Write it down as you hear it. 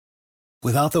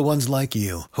Without the ones like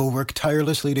you, who work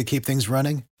tirelessly to keep things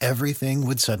running, everything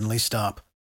would suddenly stop.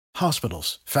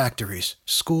 Hospitals, factories,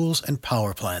 schools, and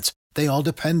power plants, they all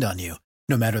depend on you.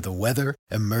 No matter the weather,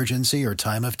 emergency, or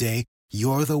time of day,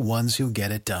 you're the ones who get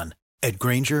it done. At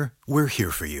Grainger, we're here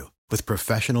for you with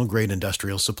professional-grade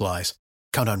industrial supplies.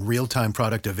 Count on real-time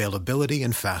product availability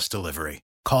and fast delivery.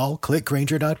 Call, click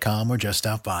Grainger.com, or just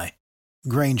stop by.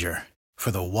 Grainger, for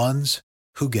the ones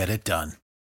who get it done.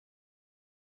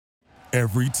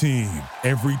 Every team,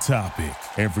 every topic,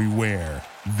 everywhere.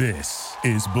 This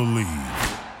is Believe.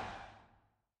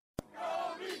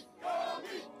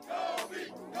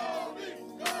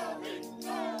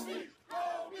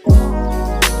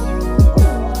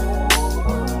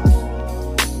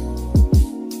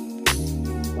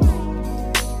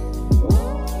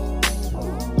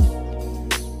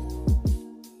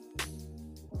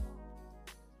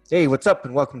 Hey, what's up,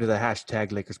 and welcome to the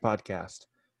Hashtag Lakers podcast.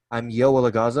 I'm Yo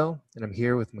Alagazo, and I'm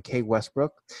here with McKay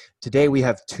Westbrook. Today, we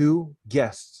have two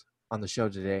guests on the show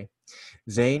today.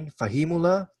 Zain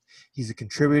Fahimullah, he's a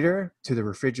contributor to The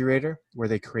Refrigerator, where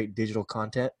they create digital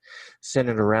content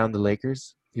centered around the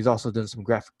Lakers. He's also done some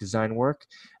graphic design work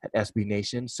at SB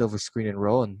Nation, Silver Screen and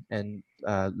Roll, and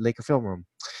Laker Film Room.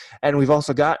 And we've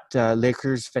also got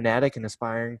Lakers fanatic and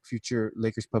aspiring future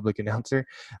Lakers public announcer,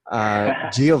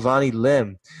 Giovanni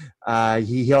Lim.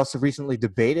 He also recently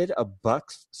debated a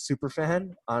Bucks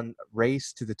superfan on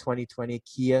race to the 2020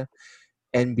 Kia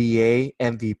NBA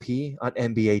MVP on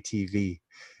NBA TV.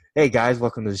 Hey, guys,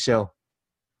 welcome to the show.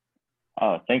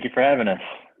 Oh, thank you for having us.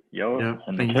 Yo, yeah,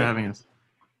 thank you for having us.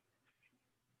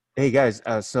 Hey, guys,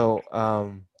 tell us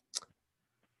a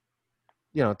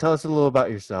little about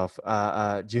yourself,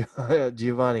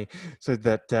 Giovanni. So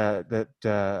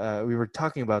that we were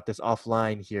talking about this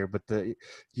offline here, but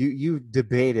you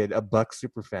debated a Bucks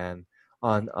superfan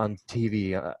on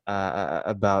TV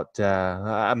about.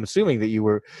 I'm assuming that you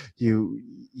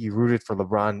rooted for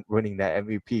LeBron winning that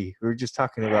MVP. We were just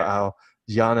talking about how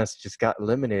Giannis just got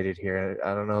eliminated here.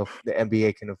 I don't know if the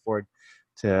NBA can afford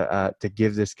to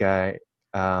give this guy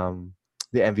the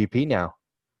MVP now.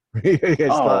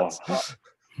 Thoughts?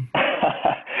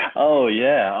 Oh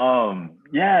yeah.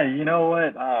 Yeah, you know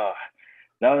what?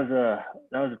 That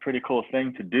was a pretty cool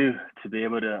thing to do, to be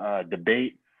able to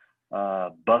debate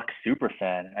Bucks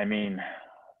superfan. I mean,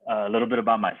 a little bit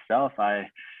about myself. I've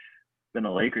been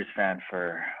a Lakers fan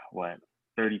for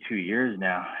 32 years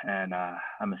now, and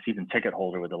I'm a season ticket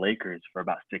holder with the Lakers for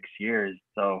about 6 years.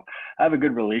 So I have a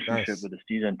good relationship with the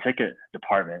season ticket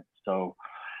department. So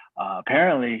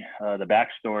apparently, the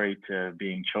backstory to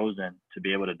being chosen to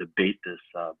be able to debate this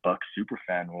Bucks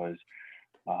superfan was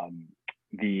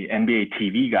the NBA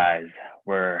TV guys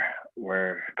were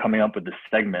coming up with this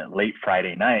segment late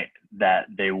Friday night that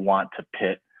they want to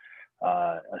pit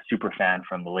a superfan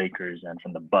from the Lakers and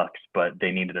from the Bucks, but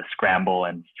they needed to scramble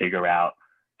and figure out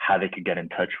how they could get in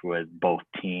touch with both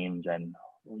teams and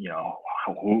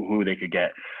who they could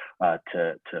get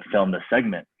to film the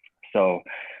segment. So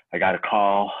I got a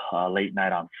call late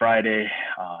night on Friday.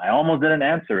 I almost didn't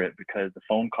answer it because the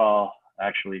phone call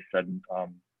actually said,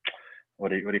 what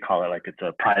do you call it? Like, it's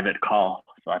a private call.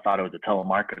 So I thought it was a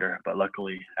telemarketer, but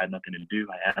luckily I had nothing to do.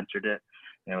 I answered it,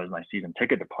 and it was my season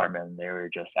ticket department. And they were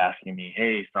just asking me,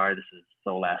 hey, sorry, this is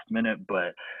so last minute,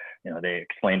 but they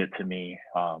explained it to me.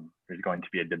 There's going to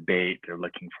be a debate. They're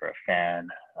looking for a fan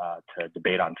to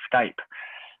debate on Skype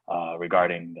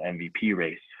regarding the MVP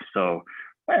race. So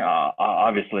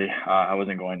obviously, I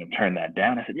wasn't going to turn that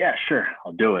down. I said, yeah, sure,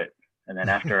 I'll do it. And then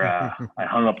after I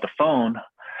hung up the phone,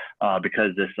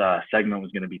 because this segment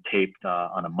was going to be taped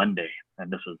on a Monday,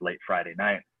 and this was late Friday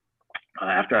night.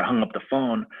 After I hung up the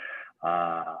phone,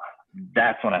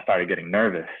 that's when I started getting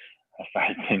nervous. I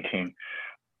started thinking,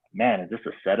 man, is this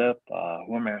a setup?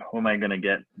 Who am I going to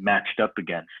get matched up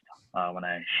against when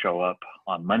I show up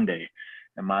on Monday?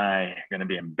 Am I going to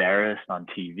be embarrassed on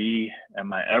TV?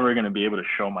 Am I ever going to be able to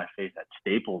show my face at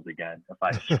Staples again if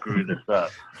I screw this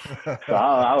up? So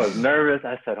I was nervous.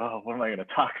 I said, oh, what am I going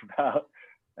to talk about?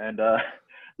 And so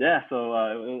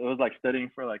it was like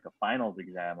studying for like a finals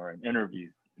exam or an interview,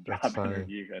 job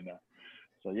interview. And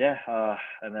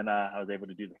and then I was able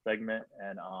to do the segment,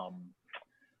 and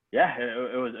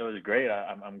it was great.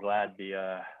 I'm glad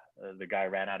the guy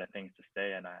ran out of things to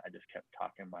say, and I just kept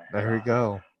talking my head There we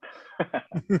go.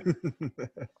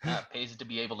 It pays to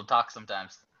be able to talk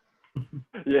sometimes.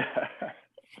 Yeah.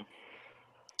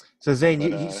 So Zain,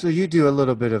 you do a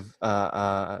little bit of.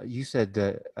 You said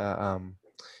that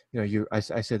I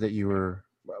said that you were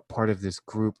part of this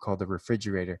group called The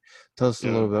Refrigerator. Tell us a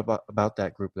little bit about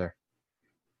that group there.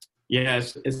 Yeah,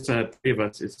 it's three of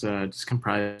us. It's just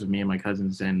comprised of me and my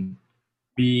cousins, and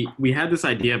we had this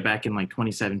idea back in like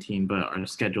 2017, but our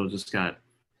schedule just got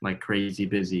like crazy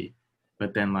busy.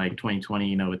 But then like 2020,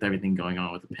 you know, with everything going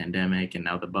on with the pandemic and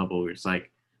now the bubble, we're just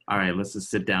like, all right, let's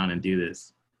just sit down and do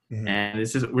this. Mhm. And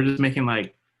we're just making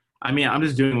like, I mean, I'm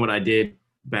just doing what I did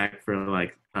back for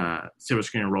like Silver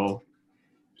Screen Roll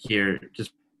here,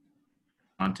 just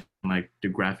on like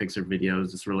do graphics or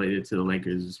videos just related to the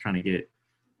Lakers, just trying to get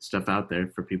stuff out there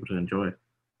for people to enjoy.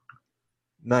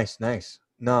 Nice.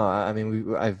 No, I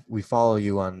mean we follow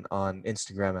you on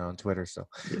Instagram and on Twitter, so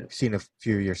Yeah. we've seen a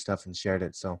few of your stuff and shared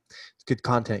it. So it's good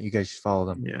content. You guys should follow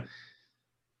them. Yeah.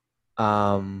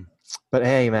 But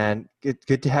hey, man,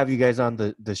 good to have you guys on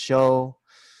the show.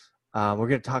 We're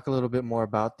gonna talk a little bit more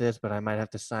about this, but I might have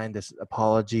to sign this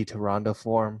apology to Rondo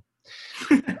form.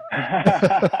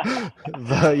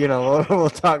 But you know, we'll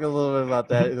talk a little bit about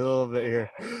that in a little bit here.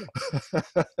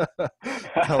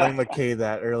 Telling McKay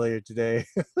that earlier today.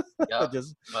 Yep,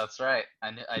 Just that's right.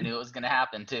 I knew it was gonna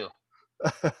happen too.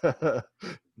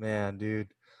 man,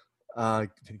 dude,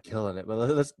 been killing it.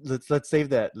 But let's save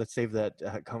that. Let's save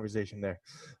that conversation there.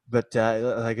 But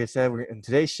like I said, we're in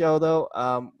today's show though.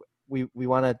 We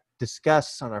want to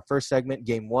discuss on our first segment,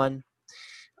 Game 1,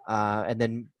 and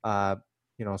then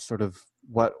you know, sort of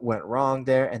what went wrong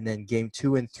there, and then Game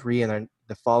 2 and 3, and then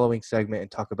the following segment, and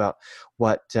talk about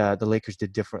what the Lakers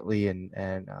did differently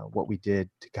and what we did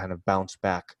to kind of bounce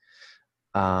back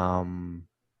and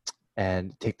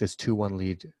take this 2-1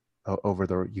 lead over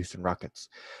the Houston Rockets.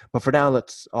 But for now,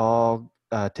 let's all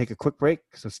take a quick break.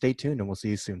 So stay tuned, and we'll see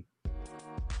you soon.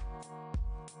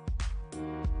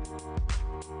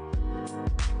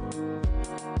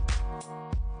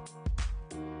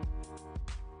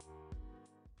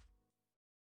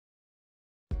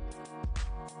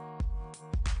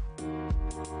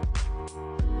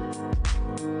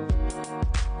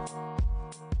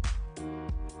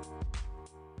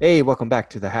 Hey, welcome back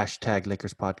to the Hashtag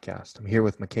Lakers podcast. I'm here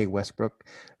with McKay Westbrook,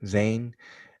 Zane,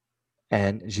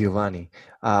 and Giovanni.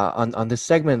 On this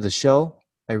segment of the show,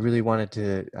 I really wanted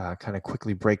to kind of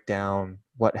quickly break down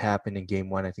what happened in Game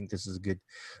 1. I think this is a good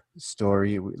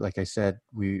story. Like I said,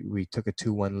 we took a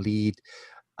 2-1 lead,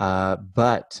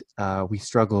 but we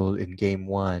struggled in Game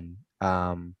 1.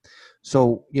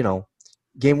 So, you know,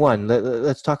 Game 1,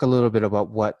 let's talk a little bit about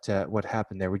what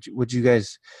happened there. Would you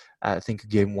guys think of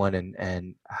Game 1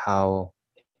 and how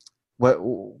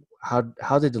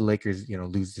did the Lakers, you know,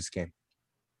 lose this game?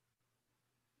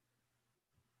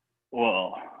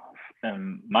 Well,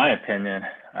 in my opinion,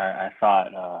 I thought,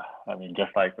 I mean,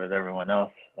 just like with everyone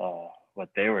else, what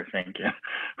they were thinking,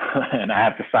 and I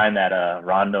have to sign that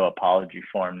Rondo apology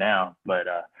form now, but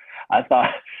I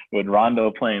thought with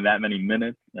Rondo playing that many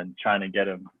minutes and trying to get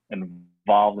him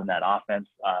involved in that offense,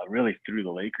 really threw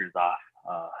the Lakers off.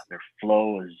 Their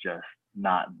flow was just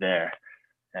not there,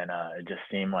 and it just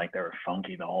seemed like they were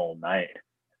funky the whole night.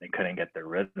 They couldn't get their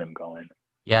rhythm going.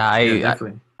 Yeah,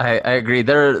 Definitely. I agree.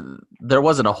 There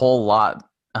wasn't a whole lot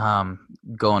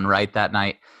going right that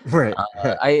night. Right.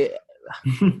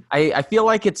 I feel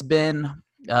like it's been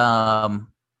I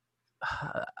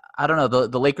don't know,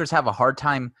 the Lakers have a hard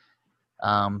time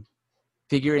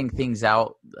figuring things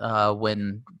out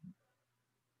when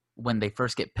they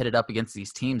first get pitted up against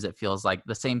these teams. It feels like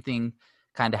the same thing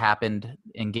kind of happened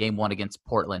in Game 1 against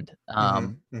Portland.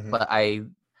 But I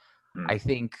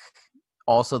think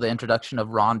also the introduction of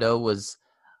Rondo was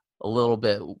a little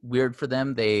bit weird for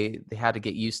them. They had to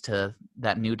get used to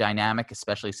that new dynamic,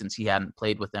 especially since he hadn't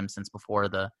played with them since before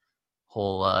the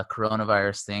whole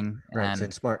coronavirus thing. Right,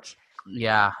 since March.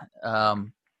 Yeah.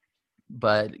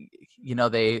 But, you know,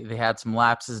 they had some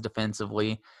lapses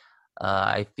defensively.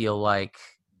 I feel like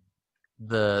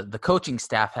the coaching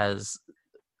staff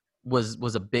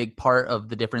was a big part of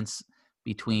the difference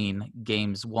between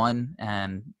games 1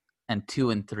 and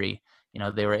 2 and 3. You know,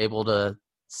 they were able to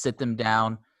sit them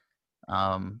down,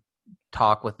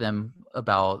 talk with them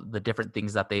about the different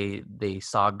things that they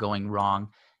saw going wrong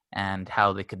and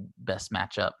how they could best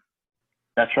match up.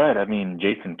 That's right. I mean,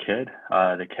 Jason Kidd,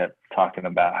 they kept talking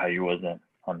about how he wasn't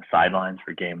on the sidelines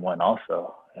for Game 1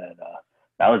 also. And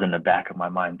that was in the back of my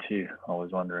mind too. I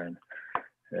was wondering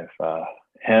if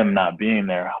him not being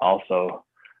there also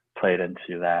played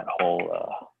into that whole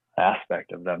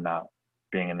aspect of them not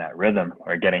being in that rhythm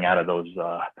or getting out of those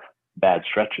bad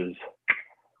stretches.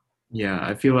 Yeah,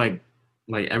 I feel like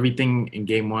everything in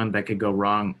Game 1 that could go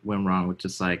wrong went wrong, with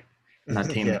just like not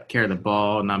taking care of the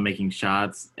ball, not making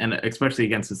shots, and especially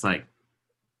against this like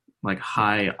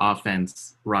high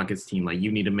offense Rockets team. Like,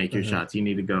 you need to make your shots, you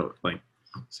need to go. Like,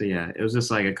 so yeah, it was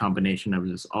just like a combination of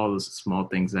just all those small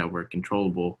things that were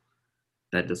controllable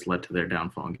that just led to their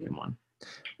downfall in Game 1.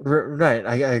 Right.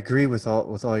 I agree with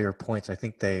all your points. I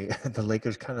think the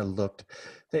Lakers kind of looked.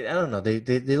 I don't know.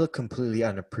 They look completely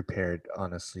unprepared,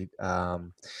 honestly.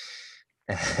 And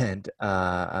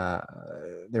there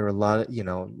were a lot of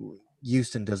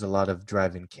Houston does a lot of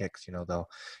driving kicks. They'll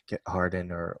get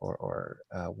Harden or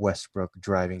Westbrook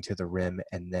driving to the rim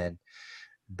and then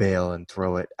bail and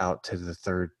throw it out to the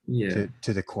third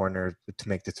to the corner to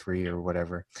make the three or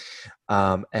whatever.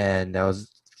 And that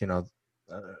was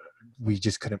we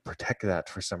just couldn't protect that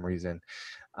for some reason.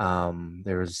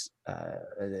 There was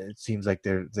it seems like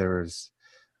there was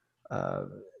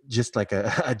just like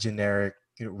a generic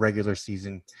regular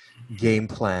season game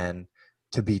plan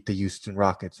to beat the Houston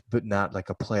Rockets, but not like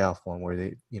a playoff one where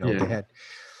they they had.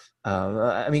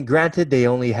 I mean, granted, they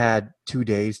only had 2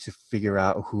 days to figure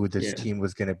out who this team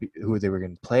was going to be, who they were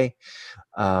going to play.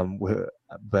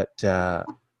 But they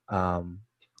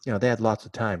had lots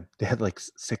of time. They had like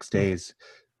 6 days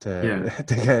to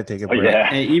kind of take a break.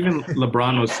 And even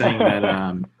LeBron was saying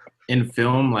that in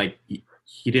film, like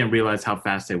he didn't realize how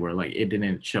fast they were. Like it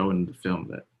didn't show in the film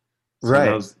that.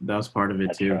 So that was part of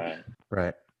it too.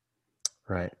 Right.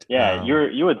 Yeah,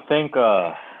 you would think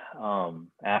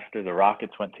after the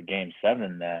Rockets went to Game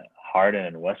 7 that Harden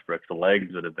and Westbrook's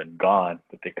legs would have been gone,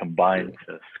 but they combined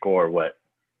to score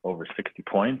over 60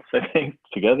 points, I think,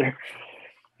 together.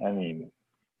 I mean,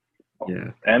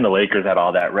 and the Lakers had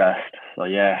all that rest, so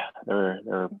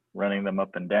they're running them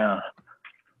up and down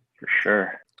for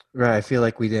sure. Right, I feel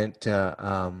like we didn't.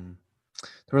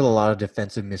 There were a lot of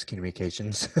defensive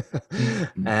miscommunications,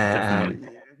 and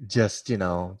just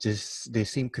they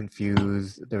seemed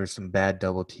confused. There was some bad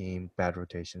double team, bad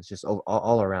rotations, just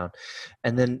all around.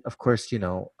 And then, of course, it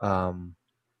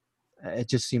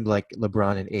just seemed like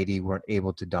LeBron and AD weren't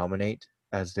able to dominate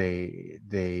as they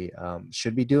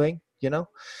should be doing.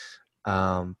 But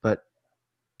I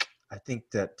think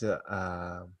that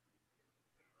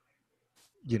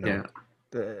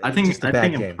I think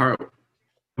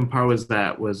in part was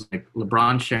like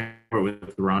LeBron sharing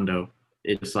with Rondo.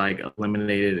 It just like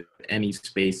eliminated any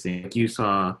spacing. Like you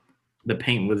saw the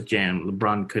paint was jammed.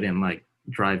 LeBron couldn't like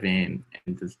drive in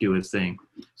and just do his thing.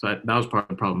 So that was part of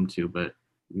the problem too. But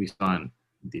we saw in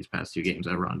these past 2 games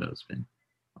that Rondo's been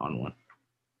on one.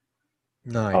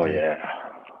 No, I agree.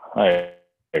 I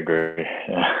agree.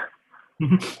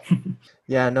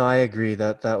 Yeah, no, I agree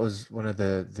that was one of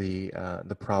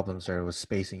the problems there was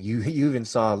spacing. You even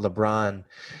saw LeBron,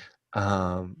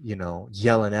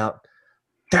 yelling out,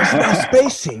 "There's no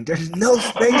spacing! There's no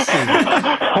spacing!"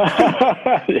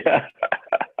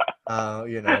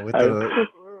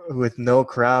 With no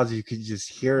crowds, you could just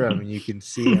hear him and you can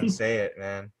see him say it,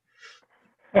 man.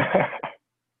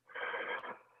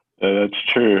 That's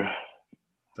true.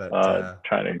 But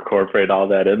trying to incorporate all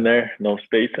that in there, no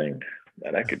spacing.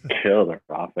 That could kill the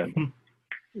offense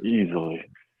easily.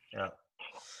 Yeah.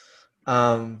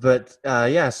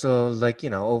 So like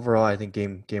overall, I think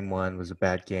game 1 was a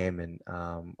bad game, and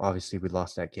obviously we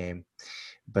lost that game.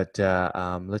 But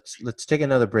let's take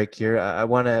another break here. I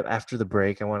want to after the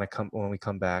break. When we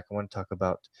come back, I want to talk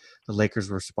about the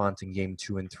Lakers' response in game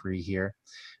 2 and 3 here.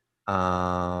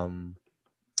 And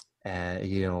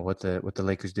what the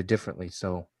Lakers did differently.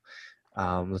 So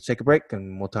let's take a break,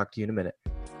 and we'll talk to you in a minute.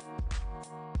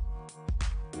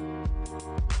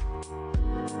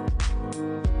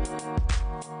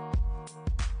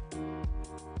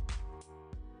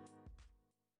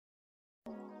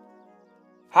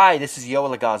 Hi, this is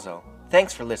Yoel Lagazo.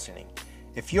 Thanks for listening.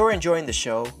 If you're enjoying the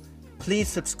show, please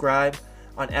subscribe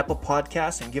on Apple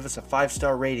Podcasts and give us a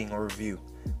 5-star rating or review.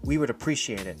 We would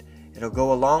appreciate it. It'll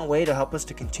go a long way to help us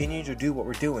to continue to do what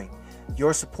we're doing.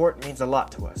 Your support means a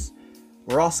lot to us.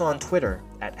 We're also on Twitter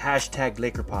at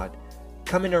 #LakerPod.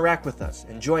 Come interact with us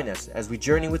and join us as we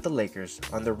journey with the Lakers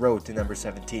on the road to number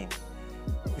 17.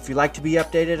 If you'd like to be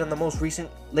updated on the most recent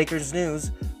Lakers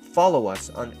news, follow us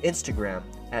on Instagram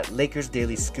at Lakers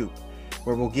Daily Scoop,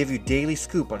 where we'll give you daily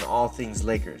scoop on all things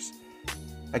Lakers.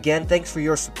 Again, thanks for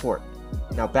your support.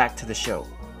 Now back to the show.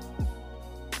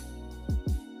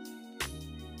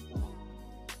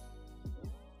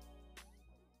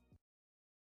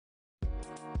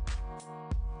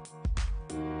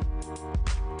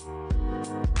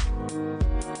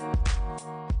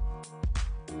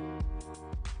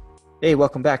 Hey,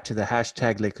 welcome back to the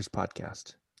 #Lakers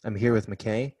podcast. I'm here with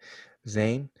McKay,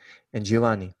 Zane, and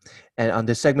Giovanni. And on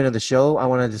this segment of the show, I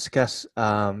want to discuss,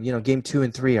 game 2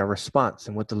 and 3, our response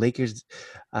and what the Lakers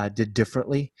did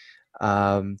differently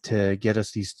to get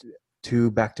us these 2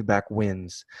 back-to-back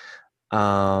wins.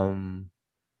 There's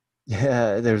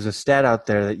a stat out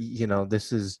there that,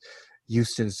 this is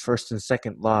Houston's first and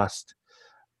second loss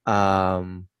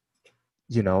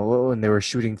when they were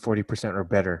shooting 40% or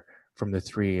better from the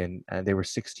three, and they were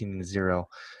 16-0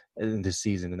 in this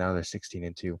season, and now they're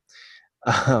 16-2.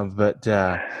 But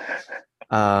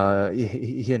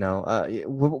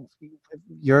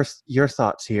your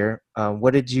thoughts here.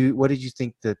 What did you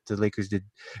think that the Lakers did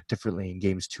differently in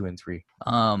games 2 and 3?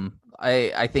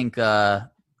 I think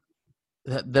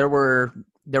there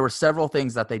were several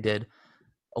things that they did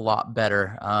a lot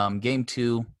better. Game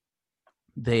 2,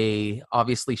 they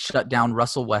obviously shut down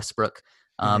Russell Westbrook.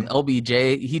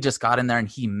 LBJ, he just got in there and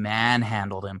he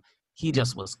manhandled him. He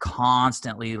just was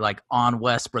constantly like on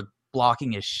Westbrook,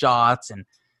 blocking his shots, and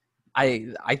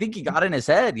I think he got in his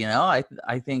head.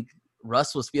 I think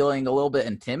Russ was feeling a little bit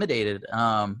intimidated.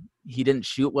 He didn't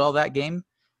shoot well that game,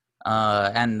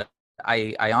 and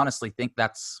I honestly think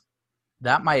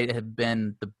that might have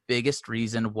been the biggest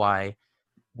reason why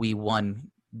we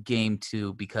won game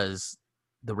 2, because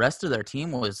the rest of their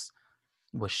team was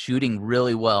shooting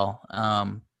really well.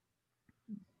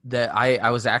 That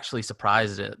I was actually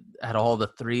surprised at all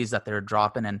the threes that they're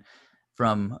dropping, and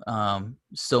from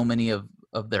so many of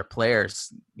their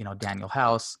players, Daniel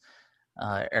House,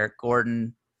 Eric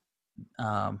Gordon,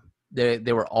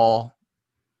 they were all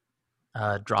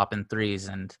dropping threes,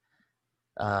 and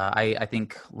I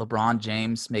think LeBron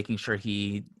James making sure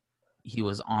he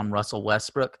was on Russell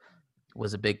Westbrook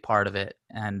was a big part of it.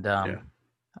 And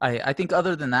I think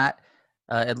other than that,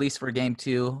 at least for game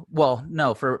 2, well,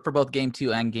 no, for both game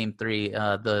 2 and game 3,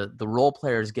 the role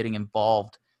players getting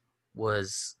involved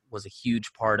was a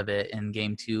huge part of it. In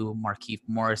game 2, Markieff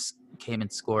Morris came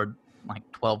and scored like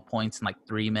 12 points in like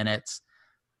 3 minutes.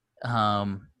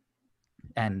 And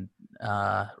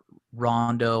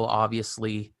Rondo,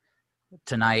 obviously,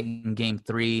 tonight in game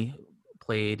 3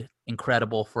 played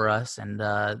incredible for us. And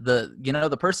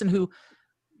the person who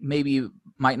maybe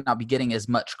might not be getting as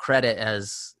much credit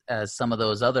as some of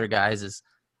those other guys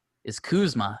is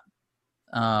Kuzma.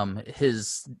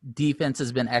 His defense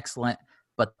has been excellent,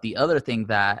 but the other thing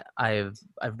that I've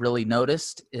really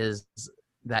noticed is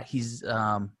that he's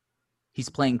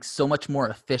playing so much more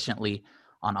efficiently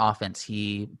on offense.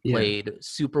 He played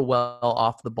super well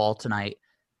off the ball tonight.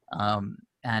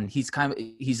 And he's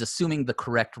assuming the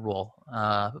correct role.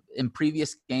 In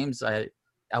previous games, I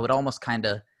would almost kind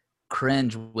of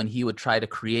cringe when he would try to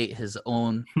create his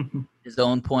own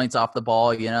points off the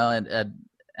ball,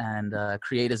 and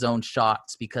create his own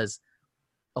shots, because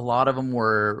a lot of them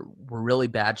were really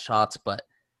bad shots. But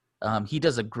he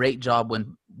does a great job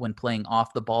when playing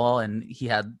off the ball, and he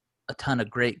had a ton of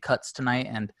great cuts tonight,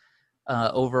 and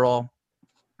overall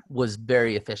was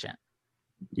very efficient.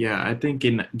 Yeah, I think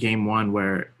in game 1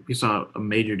 where we saw a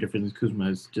major difference in Kuzma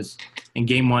is just in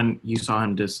game 1 you saw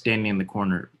him just standing in the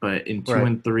corner, but in 2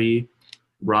 and 3,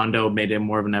 Rondo made it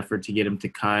more of an effort to get him to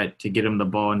cut, to get him the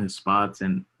ball in his spots,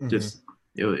 and just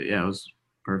it was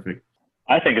perfect.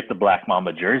 I think it's the Black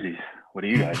Mamba jerseys. What do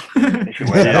you guys think? They should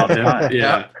wear that all the time.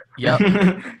 Yeah. Yep.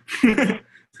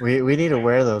 We need to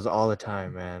wear those all the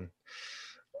time, man.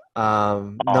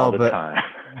 All the time.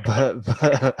 But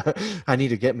I need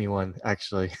to get me one,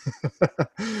 actually.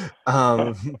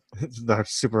 They're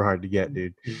super hard to get,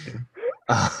 dude.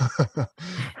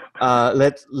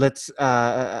 Let's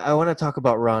I want to talk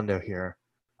about Rondo here.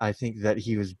 I think that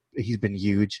he's been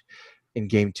huge in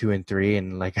game 2 and 3,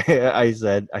 and like I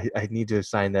said, I need to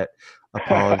sign that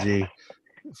apology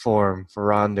form for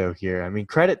Rondo here. I mean,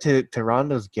 credit to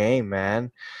Rondo's game,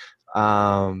 man.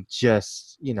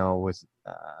 Just with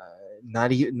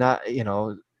not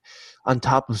on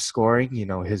top of scoring,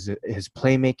 his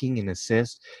playmaking and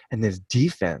assists and his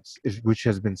defense, which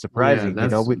has been surprising. Yeah,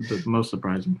 that's the most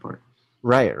surprising part.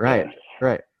 Right.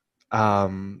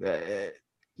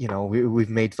 We've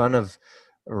made fun of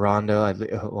Rondo,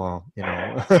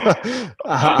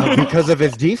 because of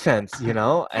his defense,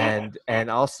 and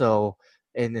also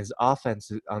in his offense,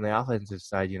 on the offensive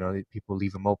side, people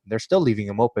leave him open. They're still leaving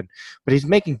him open, but he's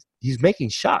making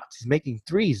shots. He's making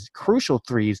threes, crucial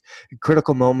threes, in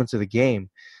critical moments of the game.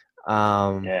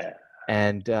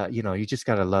 And you just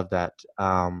gotta love that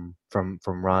from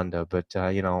Rondo. But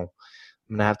I'm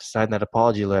gonna have to sign that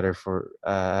apology letter for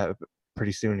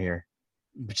pretty soon here.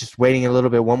 Just waiting a little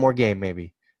bit, one more game,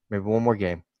 maybe one more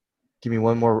game. Give me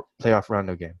one more playoff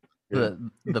Rondo game.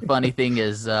 The funny thing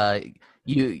is,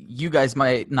 you guys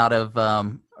might not have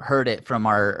heard it from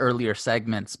our earlier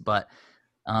segments, but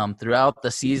throughout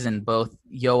the season, both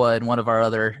Yoa and one of our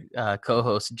other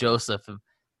co-hosts, Joseph, have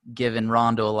given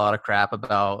Rondo a lot of crap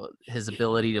about his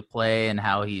ability to play and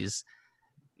how he's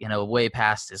way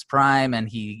past his prime and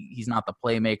he's not the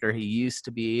playmaker he used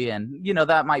to be. And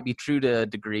that might be true to a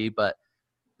degree, but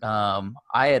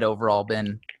I had overall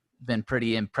been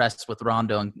pretty impressed with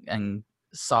Rondo and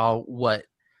saw what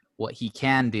he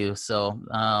can do. So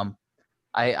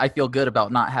I feel good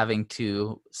about not having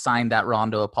to sign that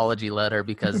Rondo apology letter,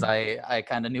 because I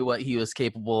kind of knew what he was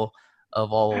capable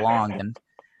of all along. And,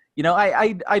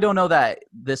 I don't know that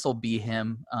this will be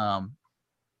him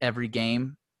every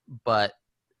game, but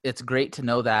it's great to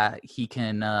know that he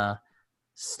can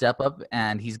step up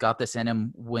and he's got this in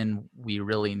him when we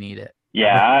really need it.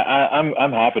 Yeah,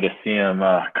 I'm happy to see him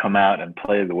come out and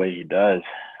play the way he does.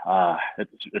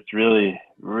 It's really,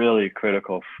 really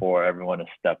critical for everyone to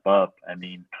step up. I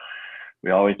mean,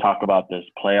 we always talk about this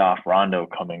playoff Rondo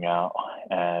coming out,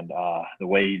 and the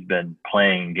way he's been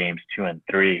playing games 2 and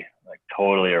 3, like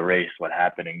totally erased what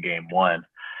happened in game 1.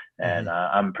 And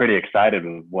I'm pretty excited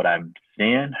with what I'm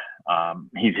seeing.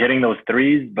 He's hitting those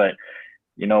threes, but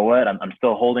you know what? I'm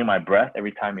still holding my breath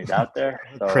every time he's out there.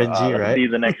 So Cringy, let's right? see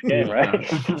the next game,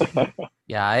 right?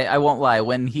 Yeah, I won't lie.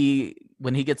 When he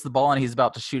gets the ball and he's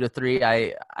about to shoot a 3,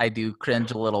 I do cringe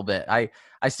a little bit. I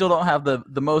still don't have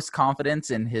the most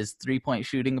confidence in his 3-point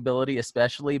shooting ability,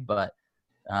 especially, but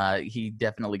he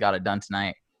definitely got it done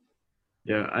tonight.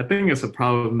 Yeah, I think it's a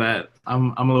problem that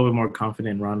I'm a little bit more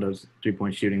confident in Rondo's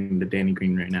 3-point shooting than Danny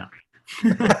Green right now.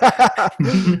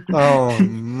 Oh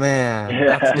man,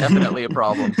 Yeah. That's definitely a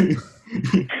problem.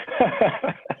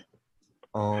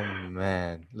 Oh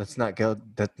man, let's not go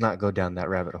down that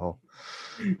rabbit hole.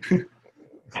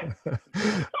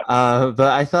 But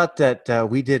I thought that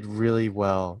we did really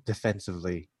well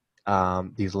defensively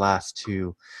these last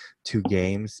two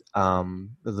games. I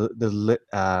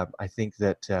think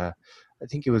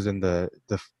it was in the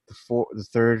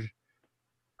third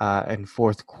and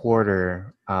fourth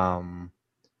quarter. Let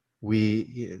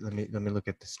me look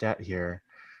at the stat here.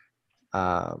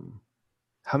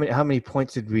 How many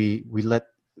points did we let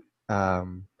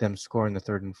them score in the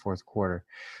third and fourth quarter?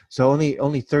 So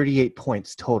only 38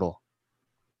 points total.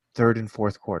 Third and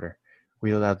fourth quarter,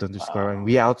 we allowed them to score, and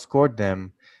we outscored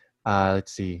them.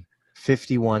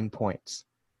 51 points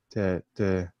to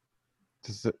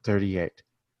 38.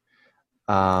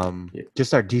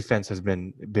 Just our defense has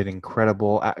been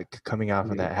incredible coming out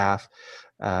of that half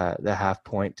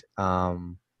point.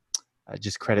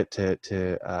 Just credit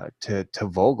to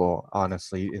Vogel,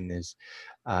 honestly, in his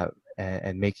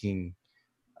and making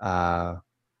the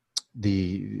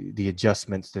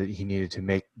adjustments that he needed to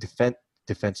make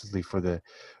defensively for the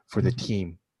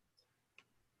team.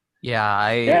 Yeah,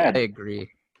 I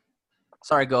agree.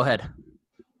 Sorry, go ahead.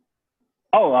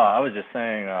 Oh, I was just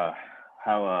saying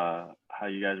how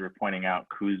you guys were pointing out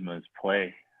Kuzma's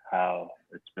play, how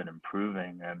it's been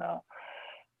improving, and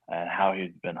how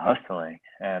he's been hustling,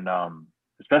 and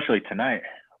especially tonight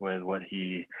with what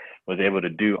he was able to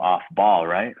do off ball,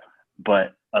 right?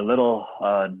 But a little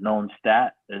known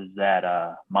stat is that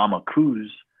Mama Kuz,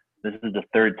 this is the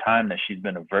third time that she's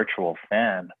been a virtual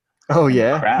fan. Oh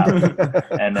yeah, crowd.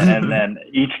 and then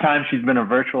each time she's been a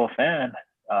virtual fan,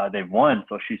 they've won.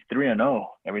 So she's 3-0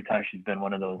 every time she's been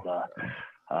one of those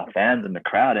fans in the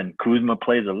crowd. And Kuzma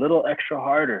plays a little extra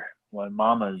harder when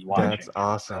Mama is watching. That's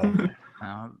awesome.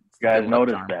 You guys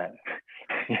noticed that?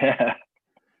 Yeah.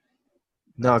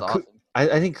 No, awesome.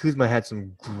 I think Kuzma had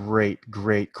some great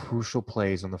crucial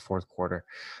plays on the fourth quarter.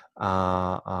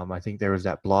 I think there was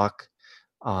that block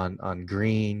on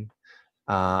Green.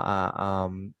 There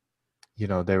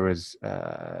was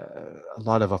a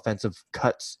lot of offensive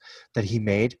cuts that he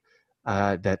made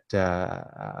and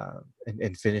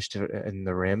finished in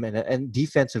the rim. And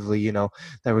defensively,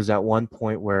 there was that one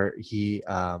point where he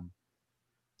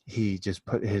just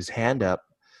put his hand up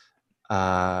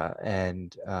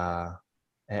and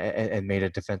made a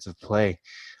defensive play.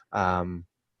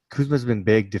 Kuzma's been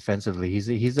big defensively.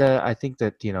 He's I think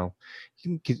that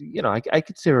I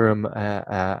consider him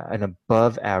an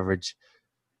above average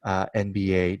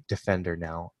NBA defender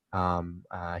now.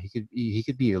 He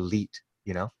could be elite.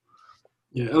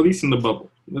 Yeah, at least in the bubble.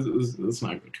 Let's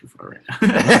not go too far right now.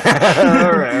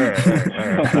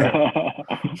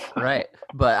 Right.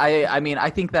 But I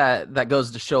think that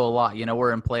goes to show a lot.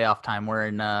 We're in playoff time. We're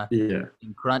in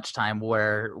crunch time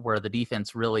where the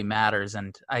defense really matters.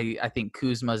 And I think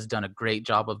Kuzma's done a great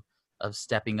job of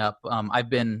stepping up. I've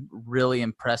been really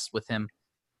impressed with him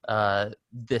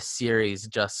this series.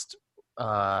 Just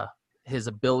his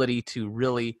ability to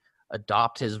really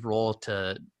adopt his role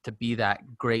to be that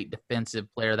great defensive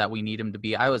player that we need him to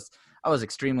be. I was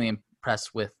extremely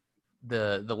impressed with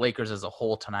the Lakers as a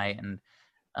whole tonight, and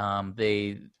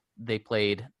they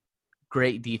played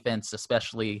great defense,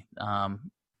 especially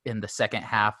in the second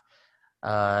half.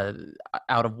 Out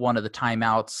of one of the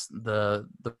timeouts, the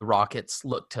Rockets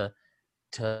looked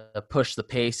to push the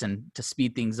pace and to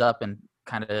speed things up and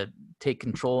kind of take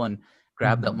control and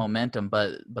grab that momentum,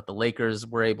 but the Lakers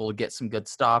were able to get some good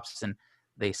stops, and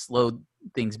they slowed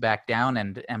things back down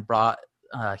and brought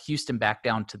Houston back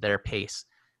down to their pace.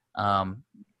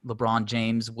 LeBron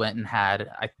James went and had,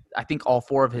 I think all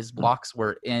 4 of his blocks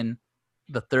were in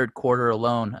the third quarter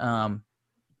alone.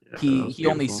 He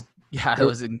only, it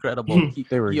was incredible.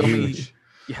 They were huge.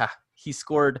 He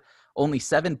scored only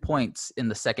 7 points in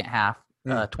the second half.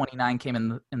 29 came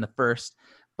in the first,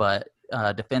 but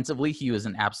defensively he was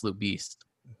an absolute beast.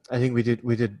 I think we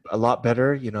did a lot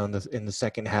better, in the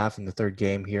second half, in the third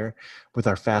game here, with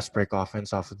our fast break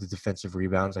offense off of the defensive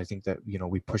rebounds. I think that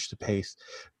we pushed the pace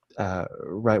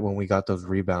right when we got those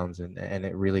rebounds, and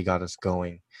it really got us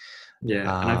going.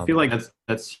 Yeah, and I feel like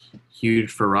that's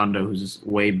huge for Rondo, who's just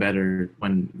way better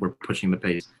when we're pushing the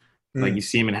pace. Like you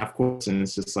see him in half courts, and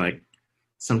it's just like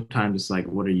sometimes it's like,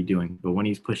 what are you doing? But when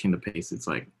he's pushing the pace, it's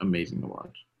like amazing to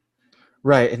watch.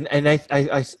 Right, and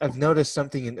I've noticed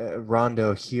something in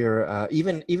Rondo here,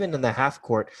 even in the half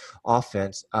court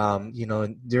offense.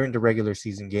 During the regular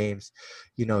season games,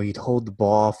 he'd hold the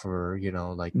ball for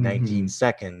 19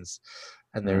 seconds,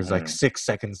 and there's like 6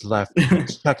 seconds left.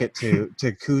 Chuck it to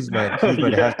Kuzma, and Kuzma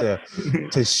would have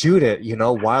to shoot it,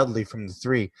 wildly from the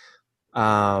three.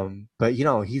 But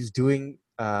he's doing.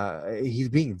 He's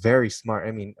being very smart.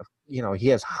 I mean, he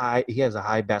has a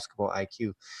high basketball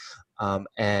IQ,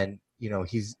 and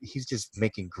he's just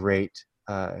making great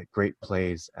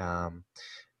plays,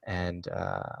 and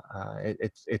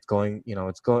it's going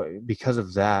because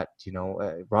of that.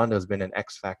 Rondo's been an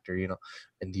X factor, in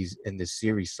this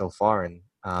series so far, and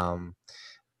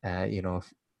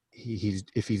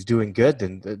if he's doing good,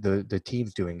 then the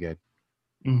team's doing good.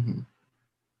 Mm-hmm.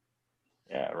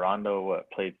 Yeah, Rondo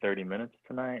played 30 minutes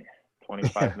tonight,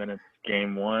 25 minutes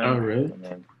game 1. Oh, really? And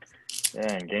then,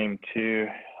 in game 2,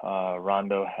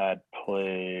 Rondo had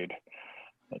played,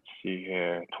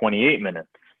 28 minutes.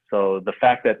 So the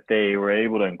fact that they were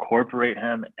able to incorporate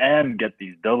him and get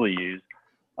these W's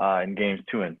in games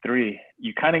 2 and 3,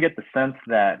 you kind of get the sense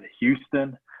that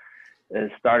Houston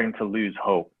is starting to lose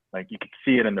hope. Like you could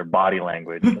see it in their body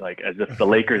language, like as if the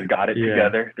Lakers got it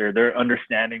together. They're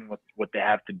understanding what they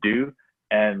have to do.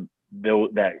 And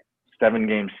that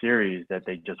 7-game series that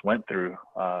they just went through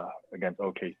against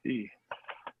OKC,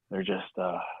 they're just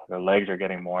their legs are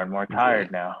getting more and more tired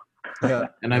now. Yeah,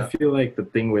 and I feel like the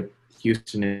thing with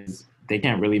Houston is they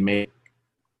can't really make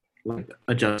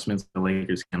adjustments the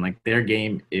Lakers can. Like their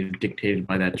game is dictated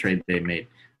by that trade they made.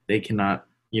 They cannot,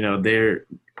 they're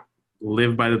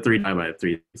live by the 3, die by the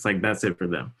 3. It's like that's it for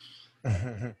them.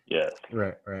 Yes.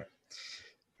 Right.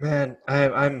 Man,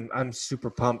 I'm super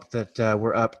pumped that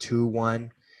we're up 2-1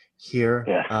 here.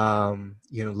 Yeah.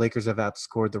 Lakers have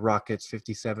outscored the Rockets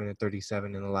 57-37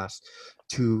 in the last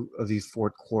 2 of these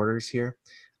fourth quarters here.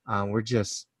 We're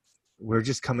just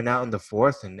coming out in the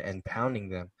fourth and pounding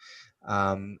them.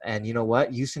 And you know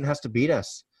what? Houston has to beat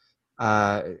us.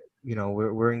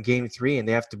 We're in game 3, and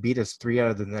they have to beat us 3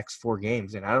 out of the next 4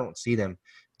 games, and I don't see them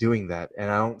doing that. And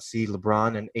I don't see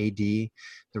LeBron and AD,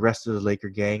 the rest of the Laker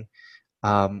gang,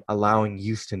 allowing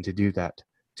Houston to do that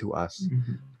to us.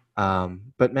 Mm-hmm.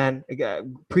 But man,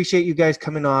 appreciate you guys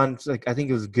coming on. I think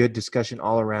it was a good discussion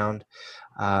all around.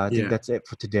 I think that's it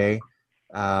for today.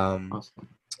 Awesome.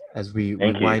 As we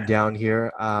wind down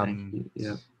here.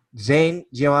 Yeah. Zane,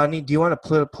 Giovanni, do you want to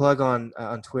put a plug on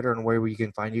Twitter and where we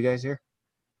can find you guys here?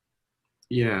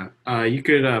 Yeah, you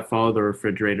could follow the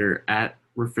refrigerator at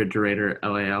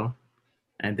refrigeratorLAL,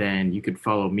 and then you could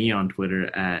follow me on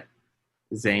Twitter at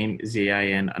Zane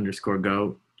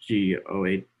ZIN_go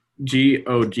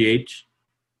GOGH,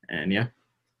 and yeah.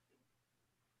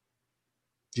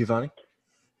 Giovanni?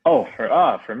 Oh,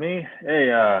 for me,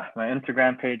 hey, my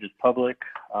Instagram page is public.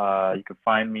 You can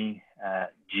find me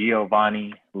at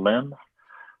Giovanni Lim.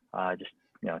 Just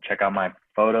check out my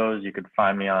photos. You could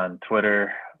find me on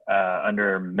Twitter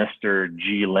under Mr.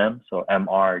 G Lim, so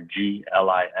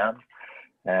MRGLIM.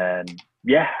 And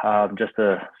yeah, I'm just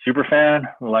a super fan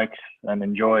who likes and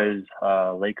enjoys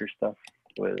Lakers stuff,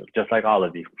 just like all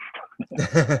of you.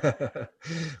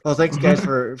 Well, thanks guys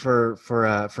for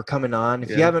coming on.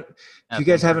 If you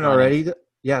guys haven't already,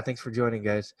 thanks for joining,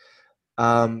 guys.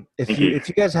 If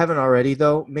you guys haven't already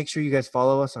though, make sure you guys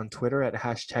follow us on Twitter at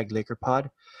 #LakerPod.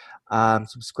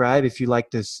 Subscribe if you like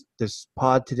this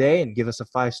pod today, and give us a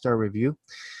 5-star review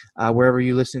wherever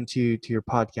you listen to your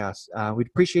podcast. We'd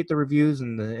appreciate the reviews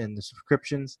and the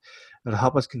subscriptions. It'll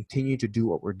help us continue to do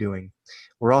what we're doing.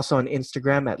 We're also on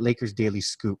Instagram at Lakers Daily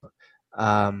Scoop.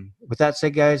 With that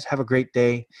said, guys, have a great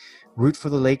day. Root for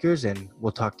the Lakers, and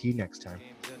we'll talk to you next time.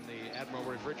 In the Admiral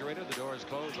refrigerator, the door is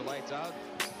closed, the lights out.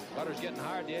 Butter's getting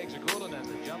hard, the eggs are cooling, and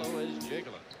the Jell-O is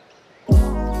jiggling.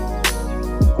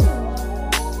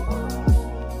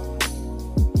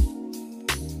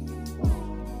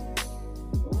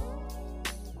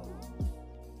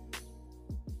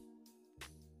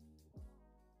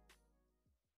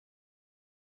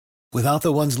 Without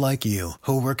the ones like you,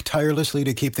 who work tirelessly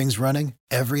to keep things running,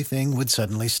 everything would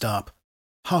suddenly stop.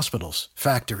 Hospitals,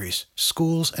 factories,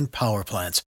 schools, and power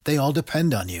plants, they all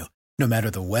depend on you. No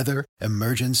matter the weather,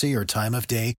 emergency, or time of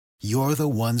day, you're the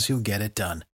ones who get it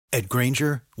done. At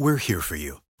Grainger, we're here for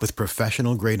you with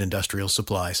professional-grade industrial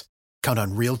supplies. Count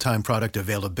on real-time product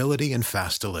availability and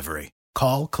fast delivery.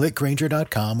 Call, click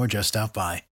Grainger.com, or just stop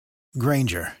by.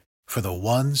 Grainger, for the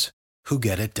ones who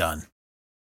get it done.